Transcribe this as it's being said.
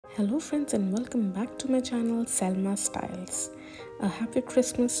Hello friends and welcome back to my channel Selmastylez. A happy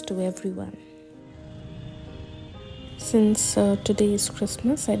Christmas to everyone. Since today is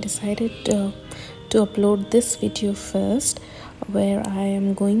Christmas, I decided to upload this video first, where I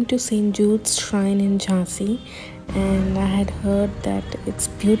am going to St. Jude's shrine in Jhansi, and I had heard that it's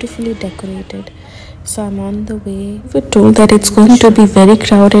beautifully decorated. So I'm on the way. We were told that it's going to be very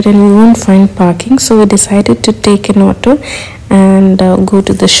crowded and we won't find parking, so we decided to take an auto and go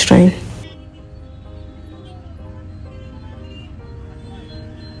to the shrine.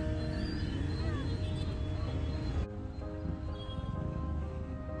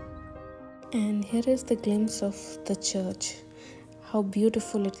 And here is the glimpse of the church. How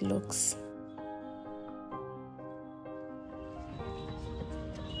beautiful it looks.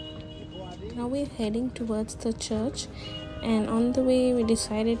 Now we're heading towards the church, and on the way we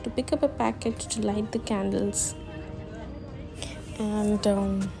decided to pick up a package to light the candles. And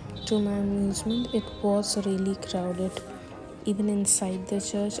to my amusement, it was really crowded, even inside the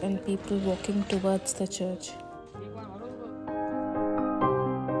church, and people walking towards the church.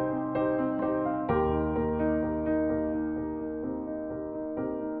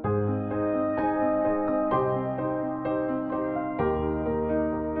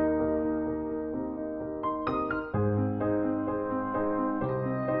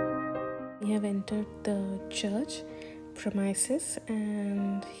 We have entered the church premises,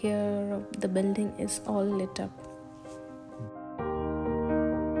 and here the building is all lit up.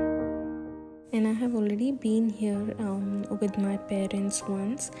 And I have already been here with my parents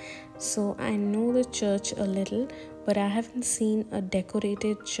once, so I know the church a little, but I haven't seen a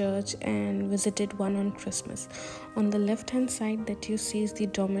decorated church and visited one on Christmas. On the left hand side that you see is the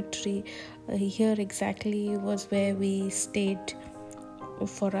dormitory. Here exactly was where we stayed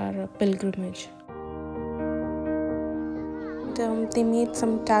for our pilgrimage. They made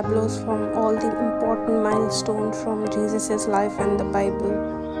some tableaus from all the important milestones from Jesus' life and the Bible.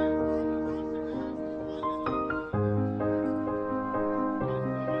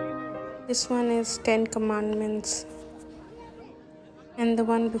 This one is 10 Commandments, and the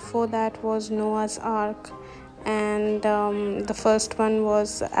one before that was Noah's Ark, and the first one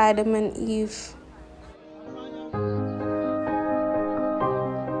was Adam and Eve.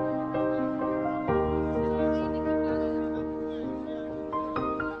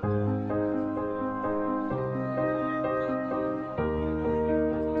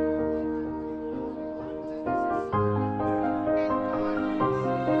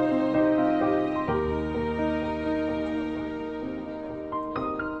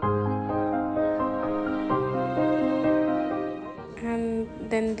 And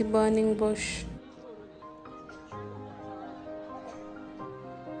then the burning bush.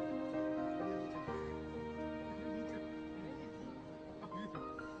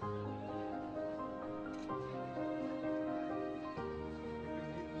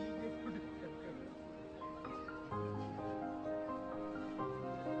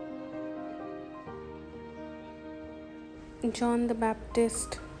 John the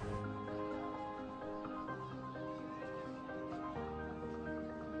Baptist.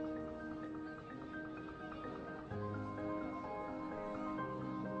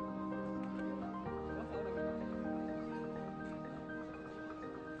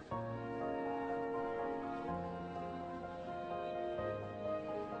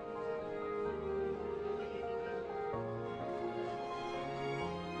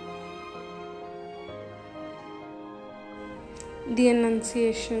 The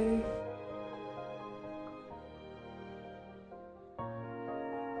Annunciation.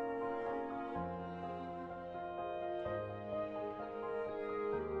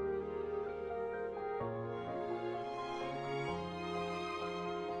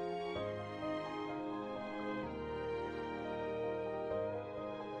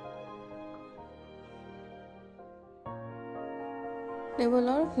 There were a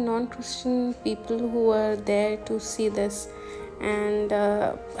lot of non-Christian people who were there to see this, and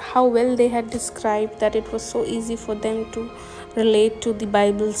how well they had described that it was so easy for them to relate to the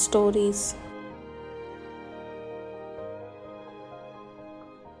Bible stories.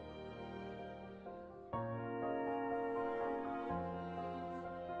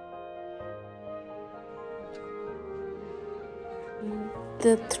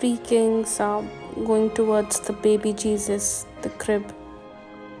 The three kings are going towards the baby Jesus, the crib.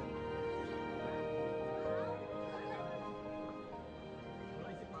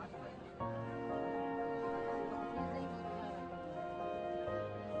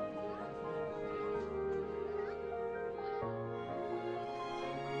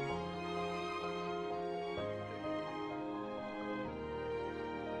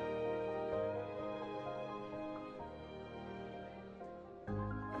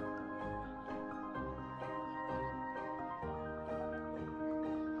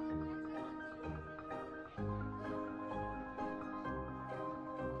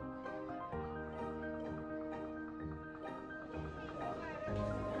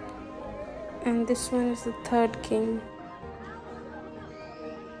 And this one is the third king.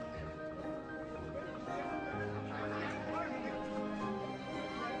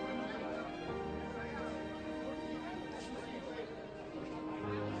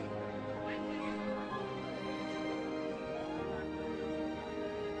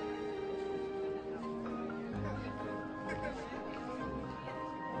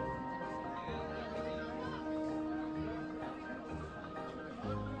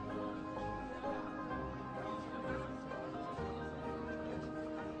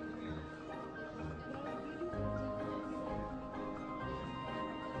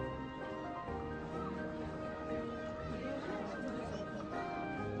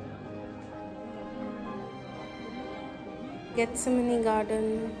 Gethsemane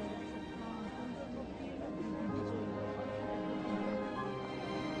garden.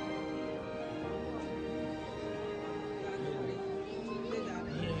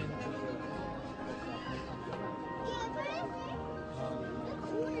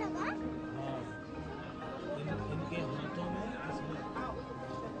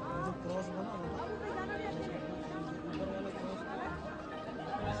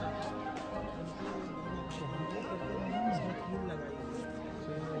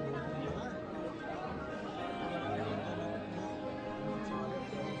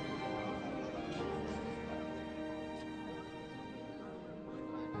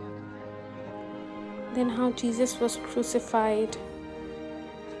 Then how Jesus was crucified.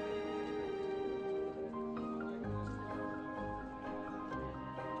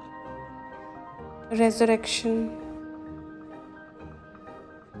 Resurrection.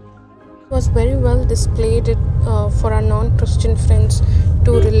 It was very well displayed for our non-Christian friends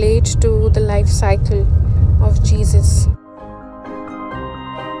to relate to the life cycle of Jesus.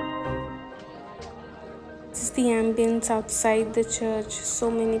 This is the ambience outside the church. So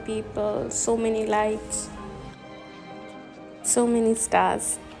many people, so many lights, so many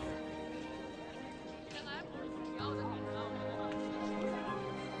stars.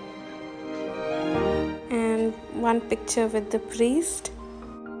 And one picture with the priest.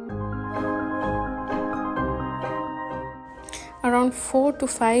 Around 4 to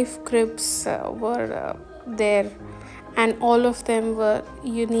 5 cribs were there, and all of them were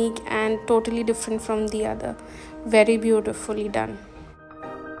unique and totally different from the other. Very beautifully done.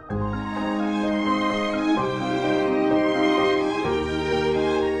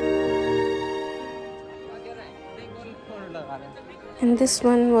 And this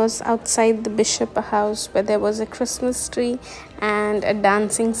one was outside the bishop house, where there was a Christmas tree and a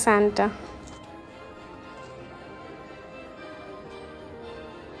dancing Santa.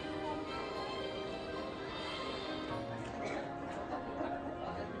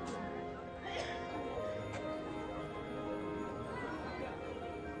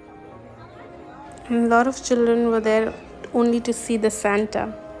 And a lot of children were there only to see the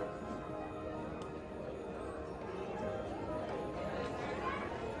Santa.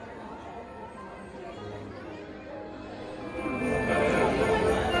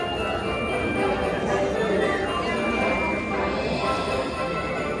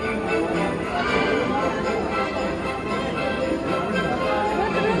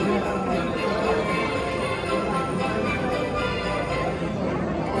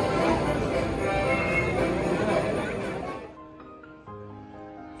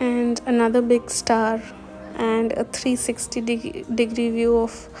 And another big star and a 360-degree view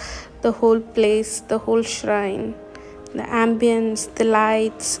of the whole place, the whole shrine, the ambience, the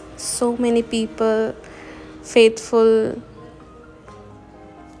lights, so many people, faithful.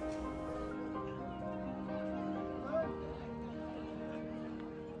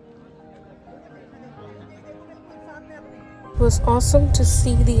 It was awesome to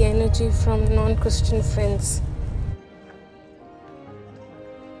see the energy from non-Christian friends.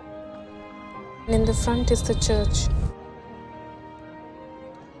 And in the front is the church.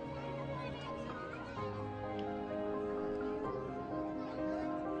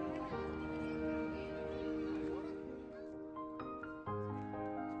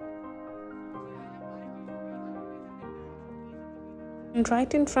 And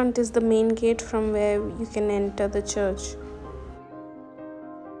right in front is the main gate from where you can enter the church.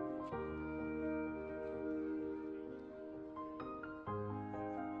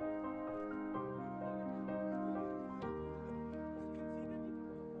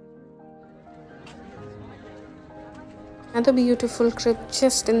 Another beautiful crib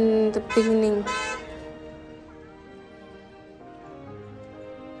just in the beginning.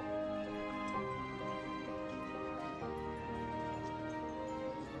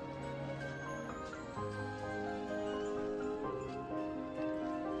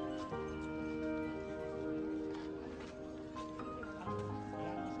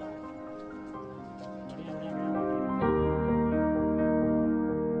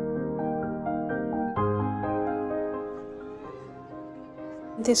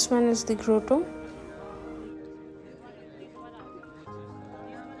 This one is the grotto.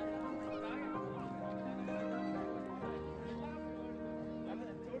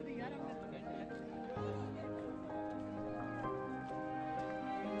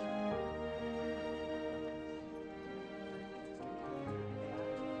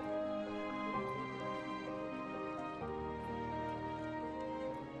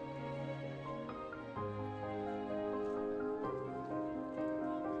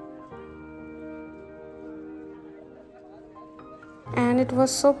 And it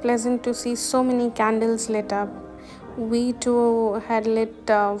was so pleasant to see so many candles lit up. We too had lit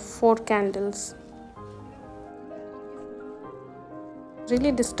 4 candles.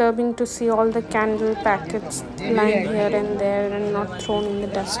 Really disturbing to see all the candle packets lying here and there and not thrown in the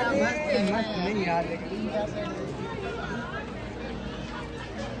dustbin.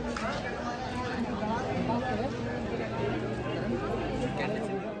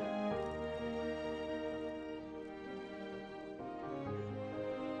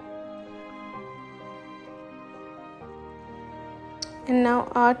 And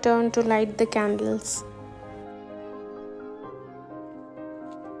now our turn to light the candles.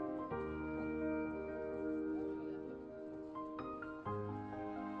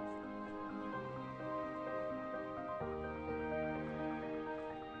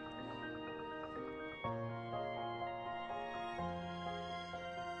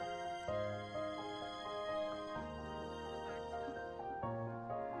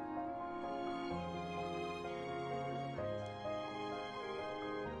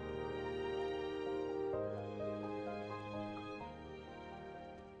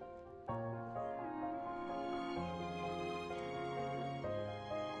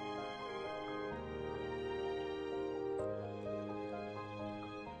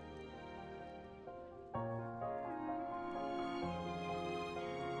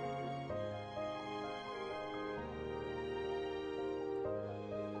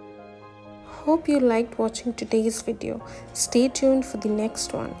 Hope you liked watching today's video. Stay tuned for the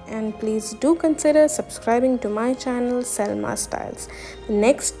next one, and please do consider subscribing to my channel Selmastylez. The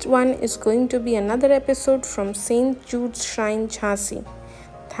next one is going to be another episode from St. Jude's Shrine, Jhansi.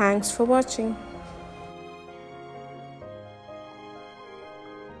 Thanks for watching.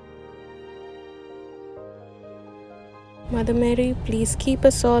 Mother Mary, please keep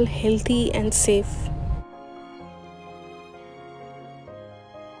us all healthy and safe.